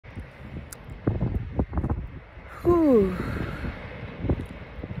Whew.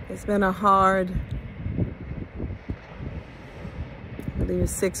 It's been a hard, I believe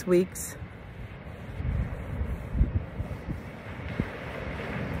it's 6 weeks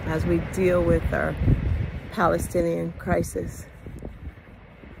as we deal with our Palestinian crisis.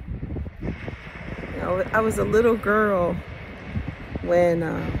 You know, I was a little girl when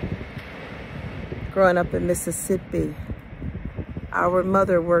growing up in Mississippi. Our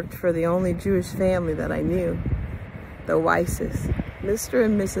mother worked for the only Jewish family that I knew, the Weisses, Mr.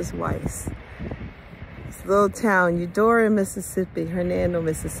 and Mrs. Weiss. This little town, Eudora, Mississippi, Hernando,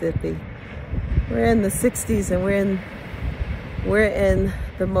 Mississippi. We're in the 60s and we're in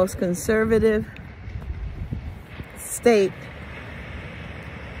the most conservative state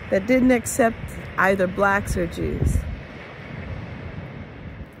that didn't accept either blacks or Jews.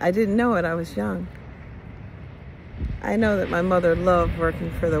 I didn't know it, I was young. I know that my mother loved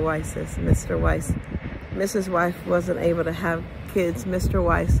working for the Weisses, Mr. Weiss. Mrs. Weiss wasn't able to have kids. Mr.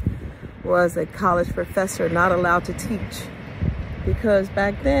 Weiss was a college professor, not allowed to teach. Because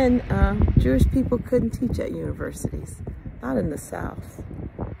back then, Jewish people couldn't teach at universities, not in the South.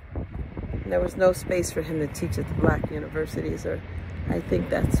 And there was no space for him to teach at the black universities, or I think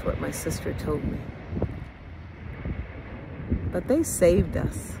that's what my sister told me. But they saved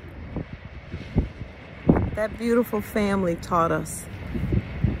us. That beautiful family taught us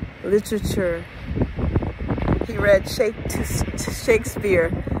literature. He read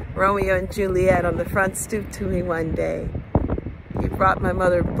Shakespeare, Romeo and Juliet, on the front stoop to me one day. He brought my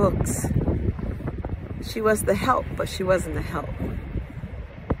mother books. She was the help, but she wasn't the help.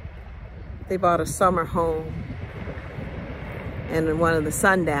 They bought a summer home in one of the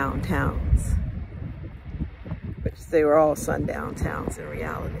sundown towns, which they were all sundown towns in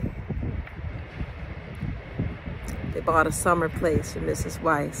reality. They bought a summer place for Mrs.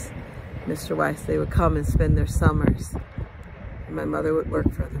 Weiss, Mr. Weiss. They would come and spend their summers, and my mother would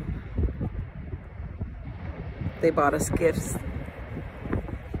work for them. They bought us gifts,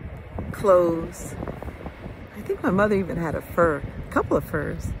 clothes. I think my mother even had a couple of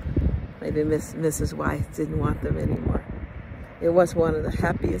furs. Maybe Mrs. Weiss didn't want them anymore. It was one of the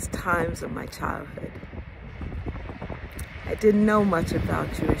happiest times of my childhood. I didn't know much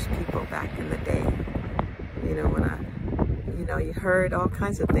about Jewish people back in the day. You know, you heard all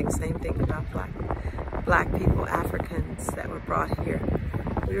kinds of things, same thing about black people, Africans that were brought here.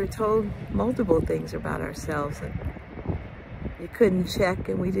 We were told multiple things about ourselves that you couldn't check,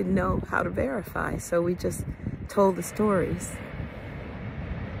 and we didn't know how to verify, so we just told the stories.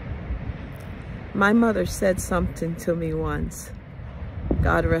 My mother said something to me once,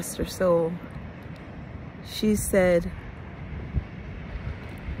 God rest her soul. She said,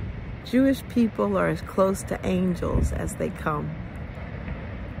 Jewish people are as close to angels as they come.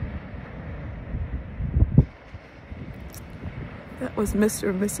 That was Mr.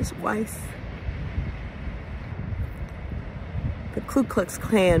 and Mrs. Weiss. The Ku Klux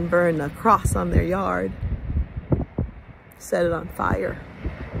Klan burned a cross on their yard, set it on fire.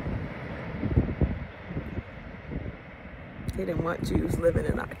 They didn't want Jews living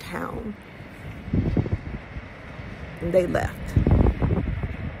in our town. And they left.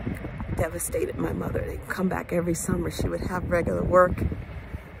 Devastated my mother. They'd come back every summer. She would have regular work.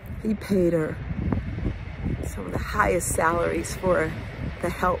 He paid her some of the highest salaries for the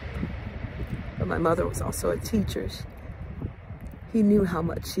help. But my mother was also a teacher. He knew how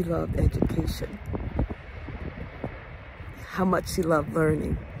much she loved education, how much she loved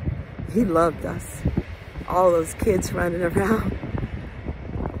learning. He loved us. All those kids running around.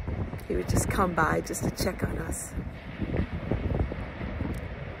 He would just come by just to check on us.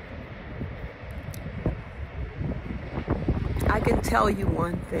 I can tell you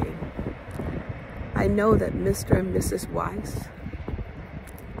one thing. I know that Mr. and Mrs. Weiss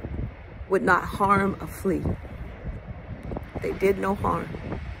would not harm a flea. They did no harm.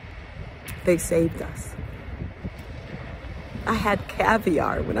 They saved us. I had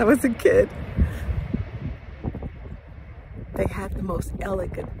caviar when I was a kid. They had the most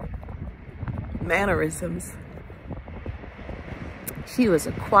elegant mannerisms. She was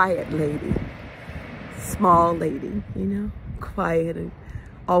a quiet lady, small lady, you know, quiet and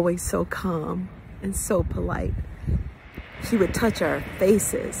always so calm and so polite. She would touch our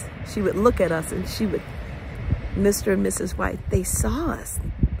faces. She would look at us and she would, Mr. and Mrs. Weiss, they saw us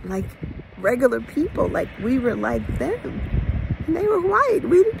like regular people, like we were like them. And they were white.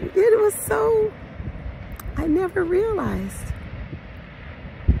 It was so, I never realized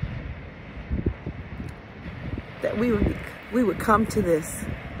that we would come to this.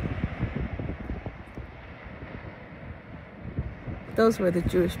 Those were the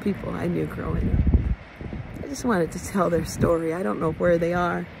Jewish people I knew growing up. just wanted to tell their story. I don't know where they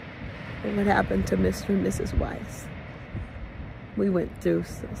are and what happened to Mr. and Mrs. Weiss. We went through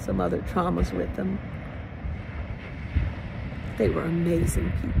some other traumas with them. They were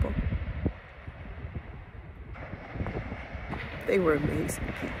amazing people. They were amazing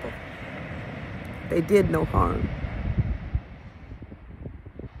people. They did no harm.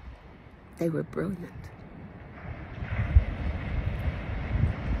 They were brilliant.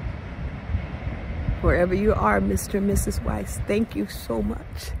 Wherever you are, Mr. and Mrs. Weiss, thank you so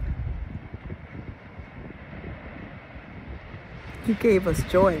much. You gave us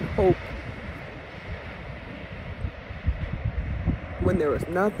joy and hope when there was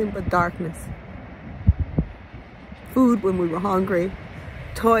nothing but darkness. Food when we were hungry,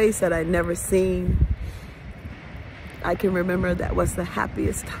 toys that I'd never seen. I can remember that was the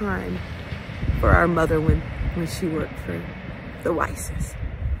happiest time for our mother when she worked for the Weisses.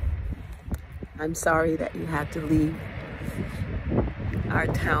 I'm sorry that you had to leave our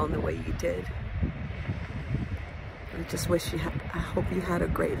town the way you did. I just wish I hope you had a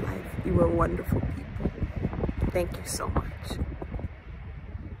great life. You were wonderful people. Thank you so much.